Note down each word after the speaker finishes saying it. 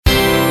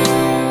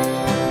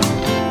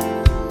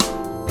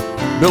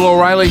Bill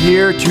O'Reilly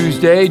here,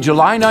 Tuesday,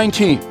 July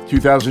 19th,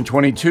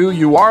 2022.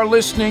 You are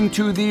listening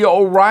to the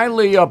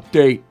O'Reilly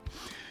Update.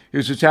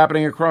 Here's what's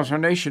happening across our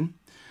nation.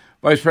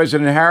 Vice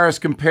President Harris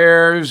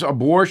compares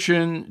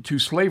abortion to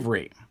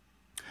slavery.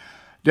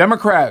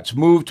 Democrats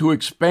move to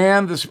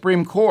expand the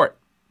Supreme Court.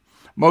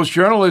 Most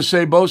journalists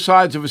say both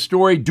sides of a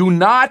story do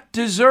not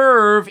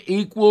deserve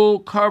equal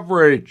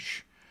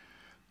coverage.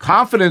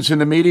 Confidence in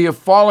the media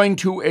falling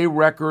to a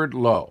record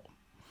low.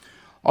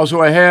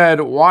 Also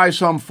ahead, why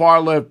some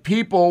far-left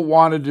people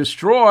want to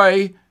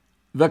destroy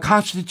the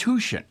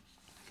Constitution.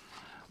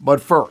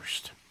 But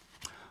first,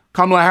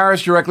 Kamala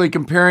Harris directly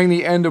comparing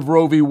the end of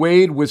Roe v.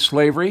 Wade with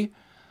slavery.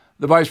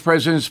 The vice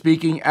president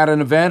speaking at an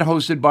event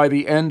hosted by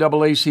the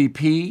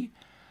NAACP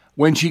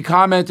when she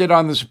commented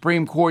on the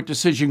Supreme Court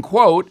decision,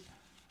 quote,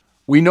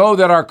 "We know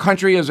that our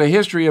country has a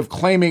history of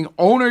claiming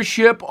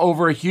ownership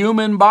over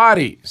human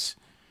bodies.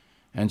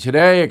 And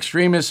today,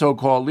 extremist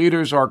so-called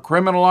leaders are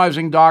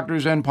criminalizing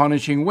doctors and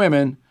punishing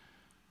women,"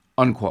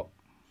 unquote.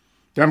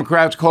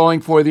 Democrats calling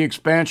for the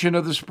expansion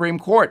of the Supreme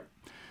Court.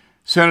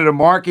 Senator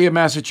Markey of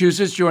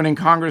Massachusetts joining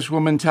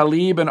Congresswoman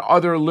Tlaib and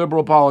other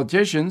liberal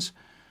politicians.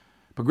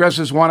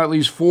 Progressives want at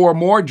least 4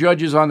 more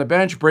judges on the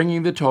bench,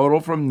 bringing the total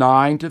from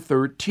 9 to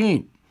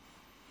 13.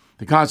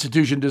 The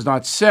Constitution does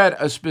not set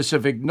a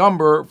specific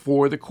number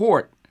for the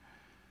court.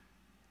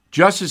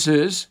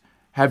 Justices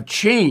have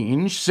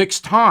changed 6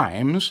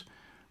 times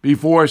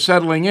before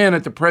settling in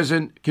at the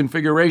present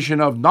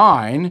configuration of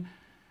 9,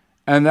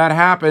 and that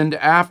happened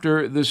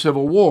after the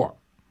Civil War.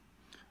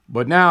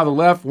 But now the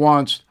left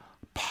wants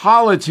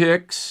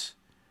politics,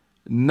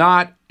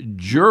 not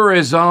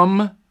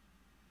jurism,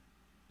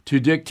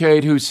 to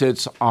dictate who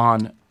sits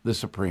on the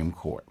Supreme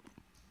Court.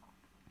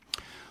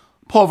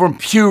 Poll from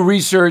Pew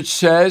Research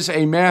says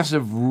a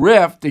massive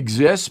rift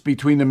exists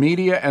between the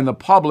media and the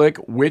public,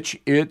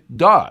 which it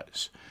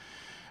does.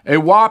 A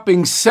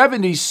whopping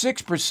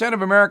 76%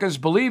 of Americans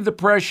believe the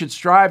press should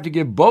strive to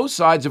give both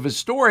sides of a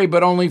story,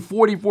 but only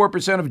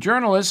 44% of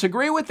journalists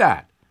agree with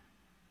that.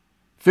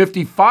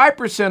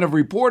 55% of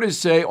reporters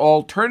say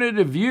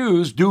alternative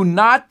views do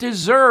not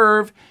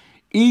deserve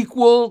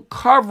equal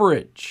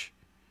coverage.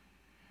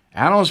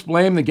 Analysts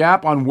blame the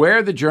gap on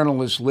where the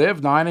journalists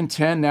live. 9 in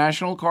 10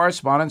 national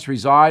correspondents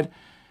reside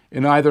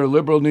in either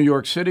liberal New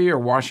York City or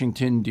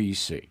Washington,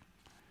 D.C.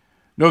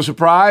 No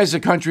surprise, the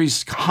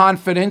country's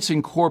confidence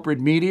in corporate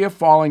media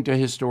falling to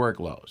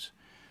historic lows.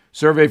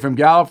 Survey from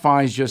Gallup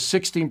finds just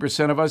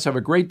 16% of us have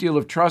a great deal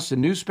of trust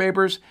in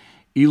newspapers,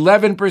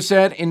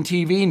 11% in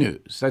TV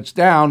news. That's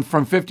down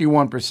from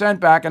 51%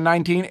 back in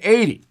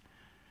 1980.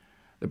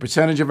 The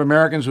percentage of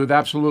Americans with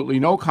absolutely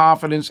no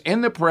confidence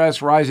in the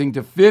press rising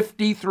to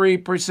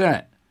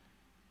 53%.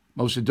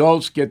 Most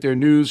adults get their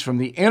news from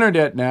the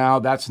internet now.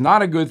 That's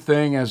not a good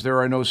thing, as there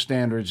are no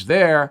standards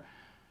there.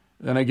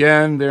 Then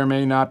again, there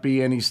may not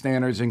be any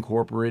standards in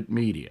corporate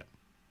media.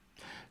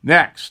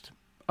 Next,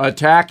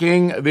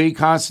 attacking the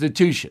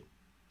Constitution.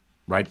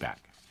 Right back.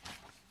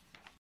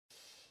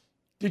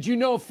 Did you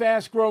know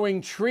Fast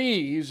Growing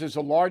Trees is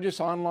the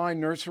largest online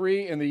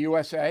nursery in the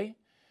USA?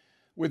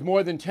 With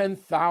more than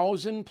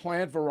 10,000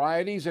 plant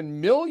varieties and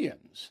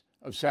millions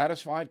of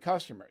satisfied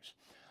customers.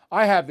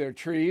 I have their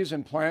trees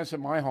and plants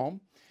at my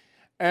home,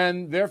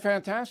 and they're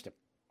fantastic.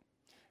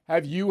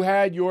 Have you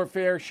had your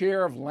fair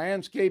share of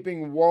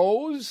landscaping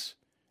woes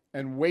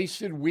and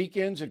wasted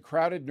weekends at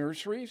crowded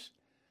nurseries?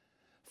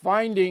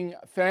 Finding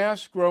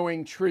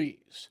fast-growing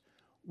trees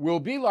will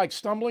be like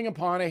stumbling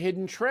upon a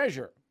hidden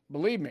treasure,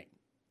 believe me.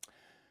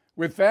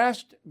 With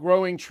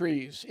fast-growing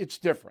trees, it's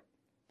different.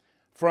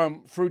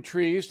 From fruit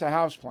trees to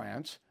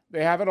houseplants,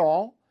 they have it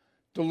all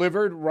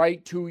delivered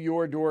right to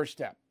your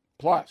doorstep.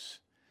 Plus,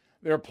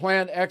 their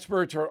plant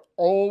experts are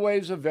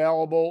always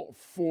available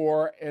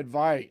for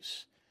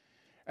advice.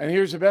 And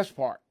here's the best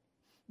part.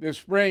 This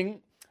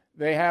spring,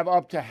 they have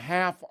up to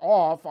half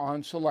off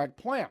on select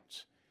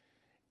plants.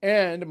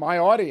 And my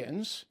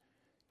audience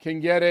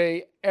can get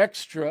an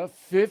extra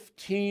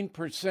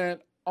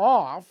 15%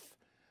 off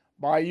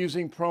by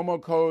using promo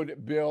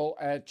code BILL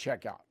at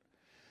checkout.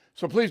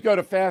 So please go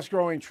to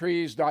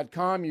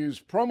fastgrowingtrees.com, use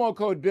promo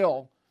code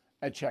BILL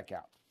at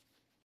checkout.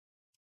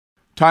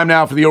 Time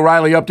now for the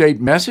O'Reilly Update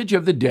message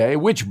of the day,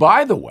 which,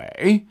 by the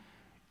way,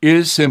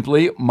 is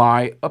simply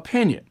my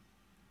opinion.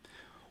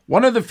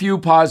 One of the few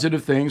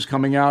positive things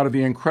coming out of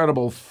the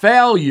incredible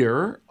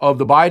failure of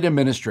the Biden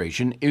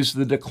administration is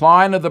the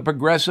decline of the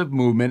progressive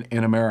movement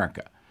in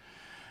America.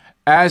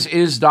 As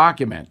is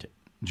documented,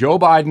 Joe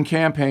Biden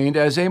campaigned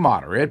as a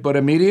moderate, but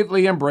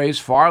immediately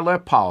embraced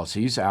far-left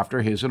policies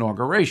after his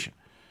inauguration.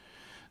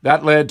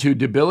 That led to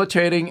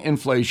debilitating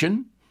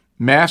inflation,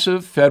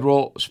 massive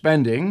federal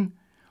spending,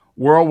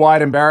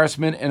 worldwide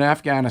embarrassment in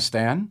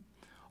Afghanistan,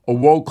 a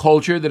woke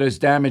culture that has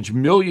damaged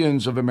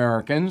millions of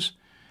Americans,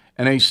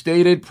 and a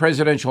stated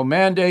presidential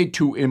mandate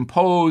to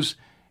impose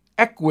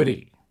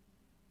equity.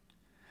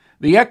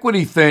 The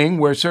equity thing,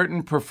 where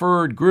certain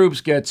preferred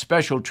groups get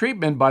special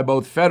treatment by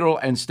both federal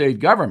and state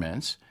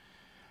governments,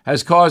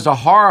 has caused a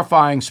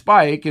horrifying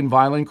spike in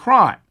violent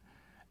crime,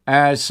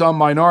 as some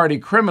minority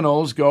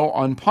criminals go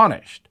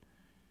unpunished.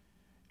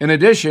 In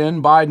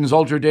addition, Biden's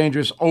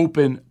ultra-dangerous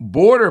open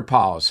border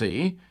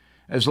policy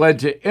has led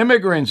to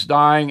immigrants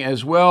dying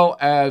as well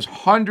as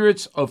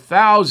hundreds of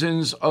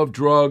thousands of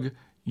drug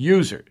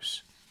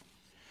users.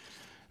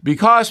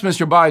 Because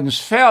Mr. Biden's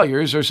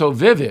failures are so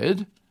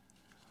vivid,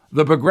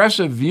 the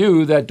progressive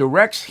view that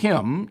directs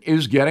him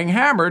is getting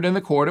hammered in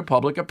the court of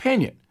public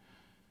opinion.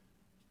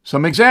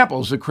 Some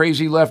examples: the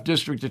crazy left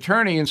district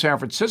attorney in San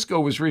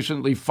Francisco was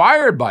recently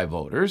fired by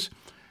voters,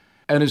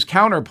 and his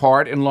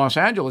counterpart in Los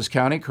Angeles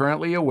County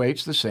currently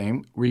awaits the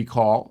same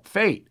recall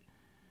fate.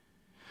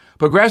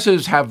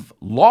 Progressives have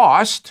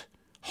lost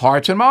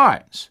hearts and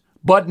minds,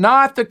 but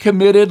not the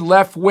committed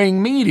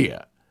left-wing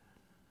media.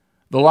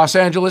 The Los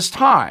Angeles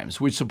Times,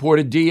 which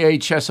supported DA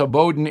Chesa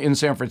Boudin in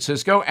San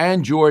Francisco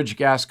and George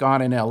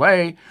Gascon in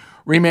L.A.,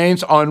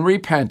 remains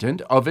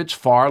unrepentant of its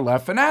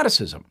far-left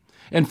fanaticism.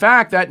 In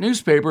fact, that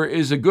newspaper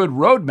is a good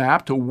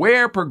roadmap to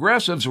where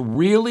progressives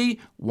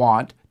really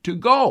want to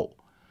go.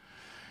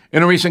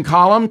 In a recent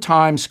column,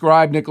 Times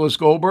scribe Nicholas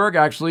Goldberg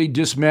actually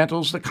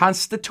dismantles the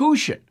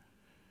Constitution.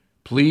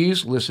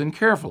 Please listen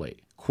carefully.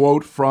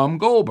 Quote from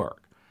Goldberg: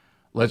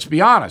 "Let's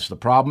be honest, the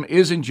problem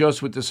isn't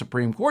just with the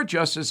Supreme Court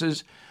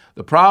justices.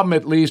 The problem,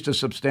 at least a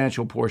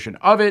substantial portion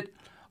of it,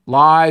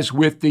 lies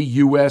with the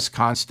U.S.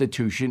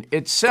 Constitution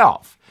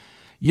itself.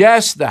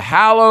 Yes, the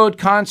hallowed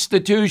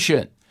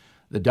Constitution,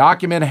 the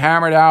document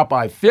hammered out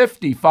by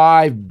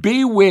 55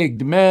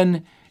 bewigged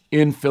men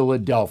in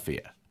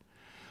Philadelphia."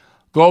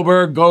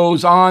 Goldberg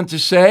goes on to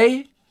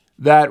say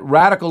that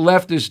radical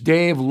leftist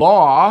Dave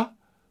Law,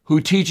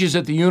 who teaches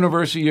at the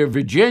University of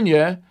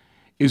Virginia,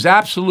 is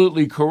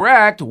absolutely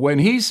correct when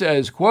he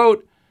says,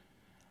 quote,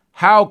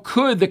 "How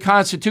could the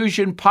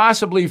Constitution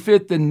possibly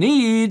fit the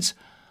needs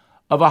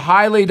of a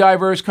highly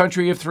diverse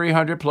country of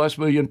 300 plus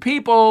million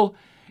people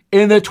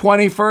in the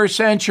 21st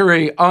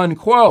century,"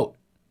 unquote.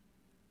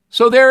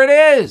 So there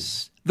it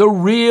is, the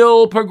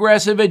real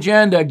progressive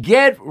agenda.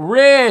 Get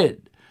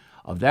rid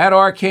of that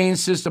arcane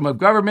system of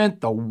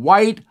government the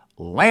white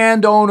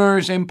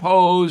landowners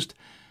imposed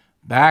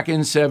back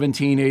in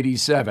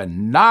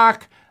 1787.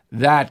 Knock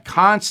that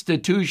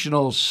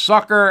constitutional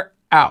sucker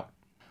out.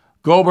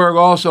 Goldberg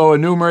also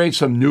enumerates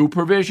some new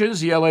provisions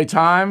the LA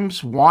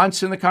Times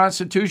wants in the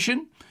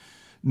Constitution.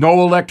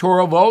 No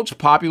electoral votes,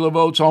 popular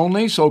votes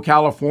only, so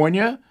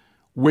California,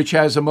 which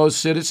has the most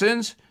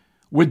citizens,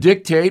 would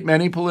dictate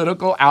many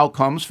political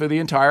outcomes for the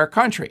entire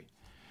country.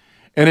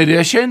 In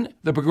addition,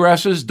 the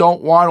progressives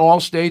don't want all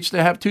states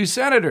to have 2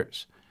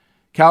 senators.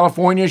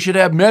 California should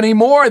have many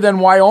more than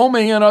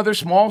Wyoming and other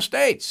small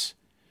states.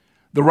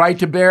 The right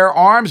to bear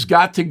arms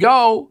got to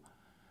go.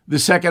 The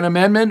Second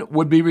Amendment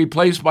would be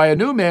replaced by a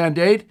new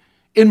mandate,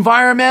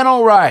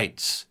 environmental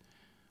rights.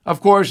 Of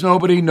course,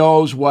 nobody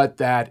knows what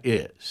that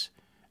is.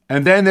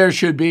 And then there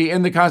should be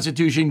in the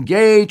Constitution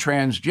gay,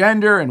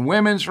 transgender, and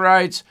women's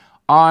rights,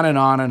 on and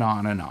on and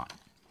on and on.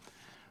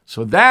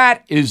 So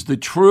that is the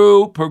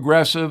true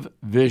progressive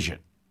vision.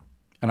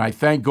 And I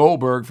thank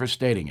Goldberg for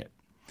stating it.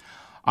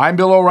 I'm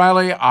Bill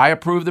O'Reilly. I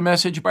approve the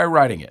message by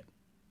writing it.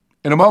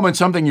 In a moment,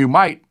 something you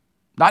might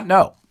not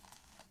know.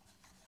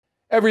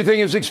 Everything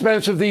is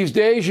expensive these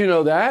days, you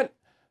know that.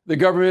 The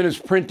government is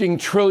printing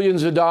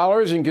trillions of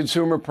dollars and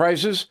consumer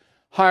prices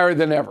higher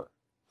than ever.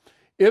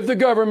 If the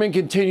government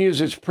continues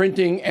its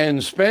printing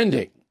and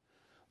spending,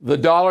 the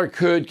dollar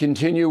could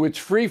continue its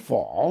free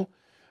fall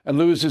and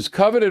lose its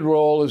coveted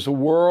role as the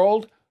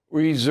world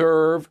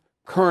reserve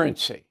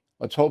currency.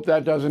 Let's hope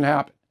that doesn't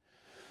happen.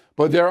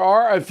 But there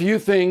are a few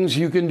things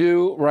you can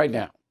do right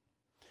now.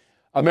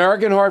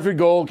 American Hartford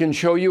Gold can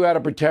show you how to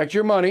protect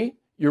your money,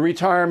 your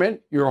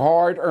retirement, your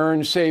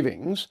hard-earned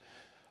savings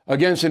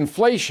against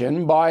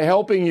inflation by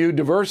helping you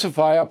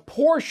diversify a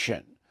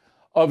portion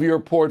of your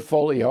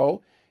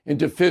portfolio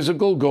into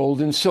physical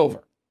gold and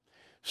silver.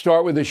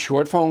 Start with a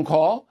short phone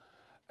call,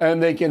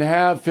 and they can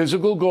have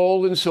physical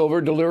gold and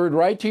silver delivered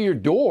right to your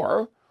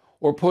door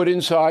or put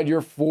inside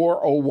your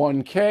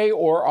 401k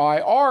or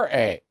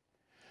IRA.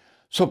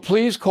 So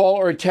please call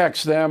or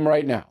text them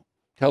right now.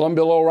 Tell them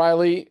Bill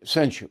O'Reilly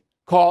sent you.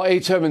 Call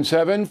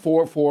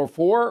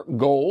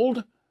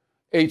 877-444-GOLD,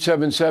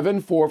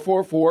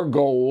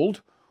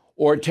 877-444-GOLD,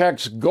 or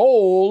text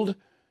GOLD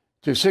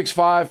to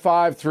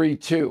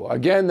 65532.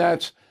 Again,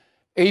 that's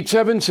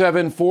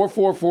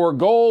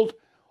 877-444-GOLD,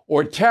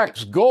 or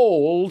text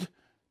GOLD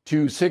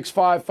to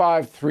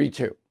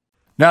 65532.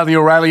 Now, the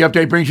O'Reilly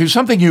Update brings you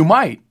something you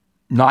might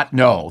not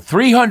know.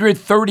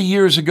 330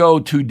 years ago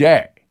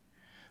today,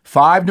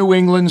 5 New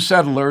England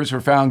settlers were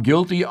found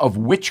guilty of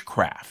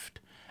witchcraft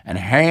and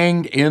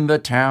hanged in the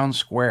town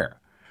square.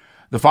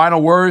 The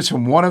final words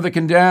from one of the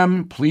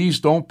condemned: "Please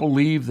don't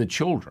believe the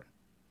children."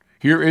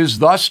 Here is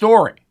the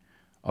story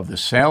of the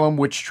Salem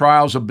witch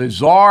trials, a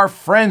bizarre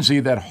frenzy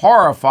that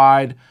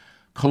horrified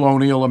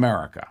colonial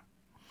America.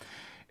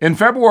 In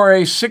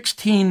February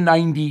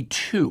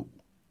 1692,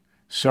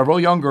 several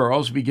young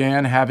girls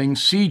began having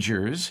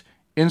seizures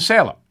in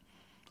Salem.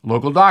 A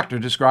local doctor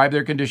described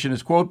their condition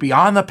as, quote,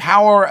 "beyond the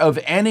power of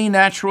any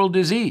natural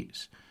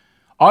disease.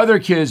 Other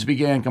kids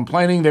began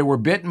complaining they were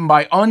bitten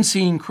by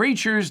unseen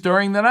creatures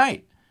during the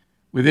night.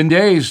 Within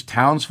days,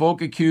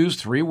 townsfolk accused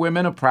 3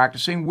 women of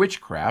practicing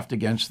witchcraft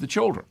against the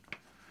children.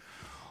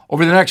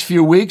 Over the next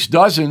few weeks,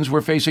 dozens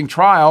were facing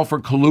trial for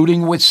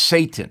colluding with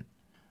Satan.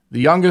 The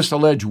youngest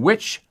alleged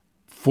witch,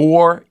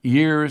 4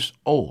 years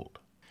old.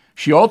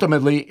 She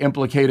ultimately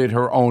implicated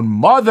her own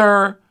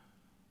mother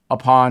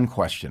upon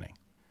questioning.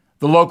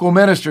 The local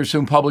minister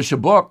soon published a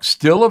book,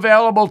 still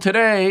available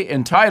today,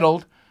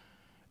 entitled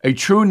A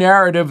True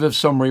Narrative of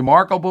Some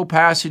Remarkable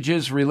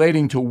Passages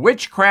Relating to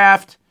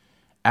Witchcraft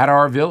at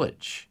Our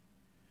Village.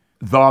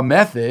 The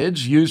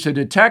methods used to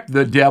detect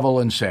the devil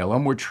in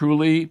Salem were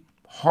truly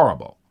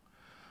horrible.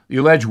 The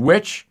alleged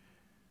witch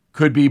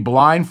could be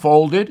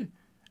blindfolded,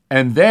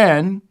 and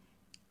then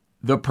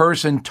the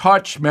person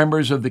touched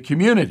members of the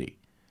community.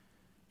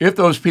 If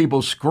those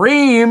people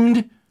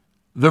screamed,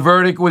 the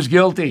verdict was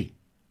guilty.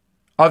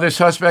 Other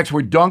suspects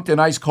were dunked in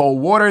ice-cold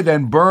water,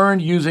 then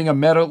burned using a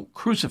metal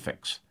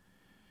crucifix.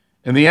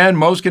 In the end,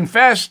 most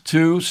confessed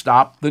to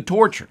stop the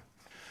torture.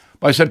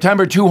 By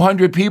September,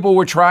 200 people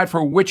were tried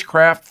for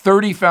witchcraft,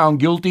 30 found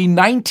guilty,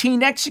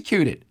 19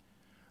 executed.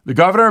 The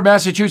governor of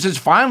Massachusetts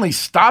finally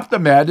stopped the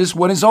madness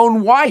when his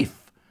own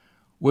wife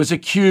was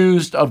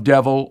accused of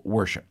devil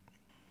worship.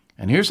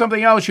 And here's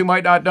something else you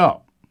might not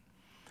know.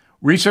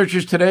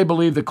 Researchers today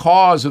believe the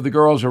cause of the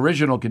girl's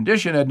original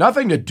condition had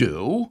nothing to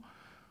do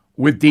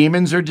with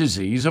demons or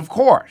disease, of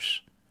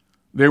course.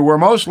 They were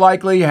most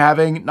likely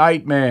having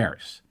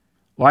nightmares.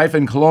 Life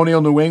in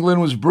colonial New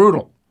England was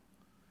brutal.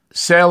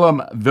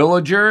 Salem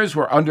villagers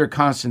were under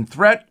constant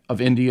threat of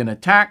Indian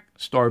attack,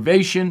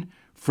 starvation,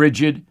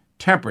 frigid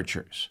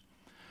temperatures.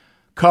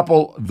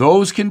 Couple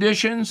those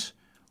conditions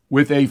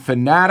with a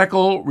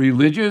fanatical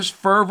religious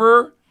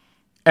fervor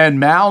and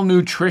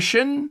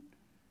malnutrition,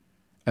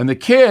 and the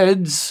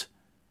kids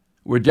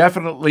were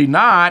definitely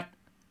not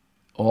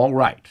all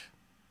right.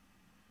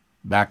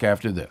 Back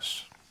after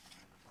this.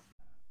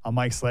 I'm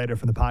Mike Slater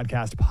from the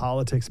podcast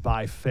Politics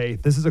by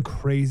Faith. This is a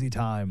crazy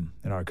time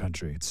in our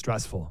country. It's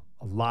stressful,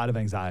 a lot of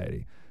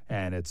anxiety,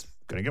 and it's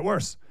going to get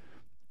worse.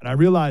 And I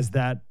realized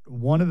that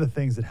one of the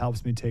things that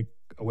helps me take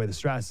away the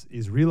stress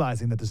is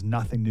realizing that there's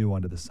nothing new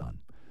under the sun.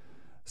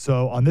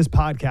 So on this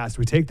podcast,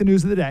 we take the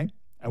news of the day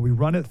and we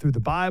run it through the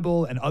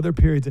Bible and other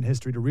periods in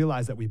history to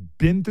realize that we've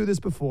been through this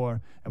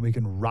before and we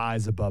can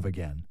rise above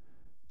again.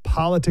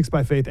 Politics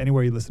by Faith,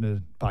 anywhere you listen to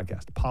the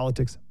podcast.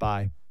 Politics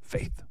by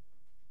Faith.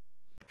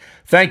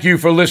 Thank you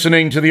for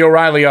listening to the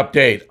O'Reilly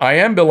Update. I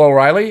am Bill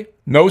O'Reilly.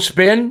 No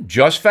spin,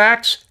 just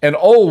facts, and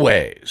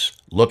always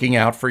looking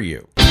out for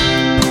you.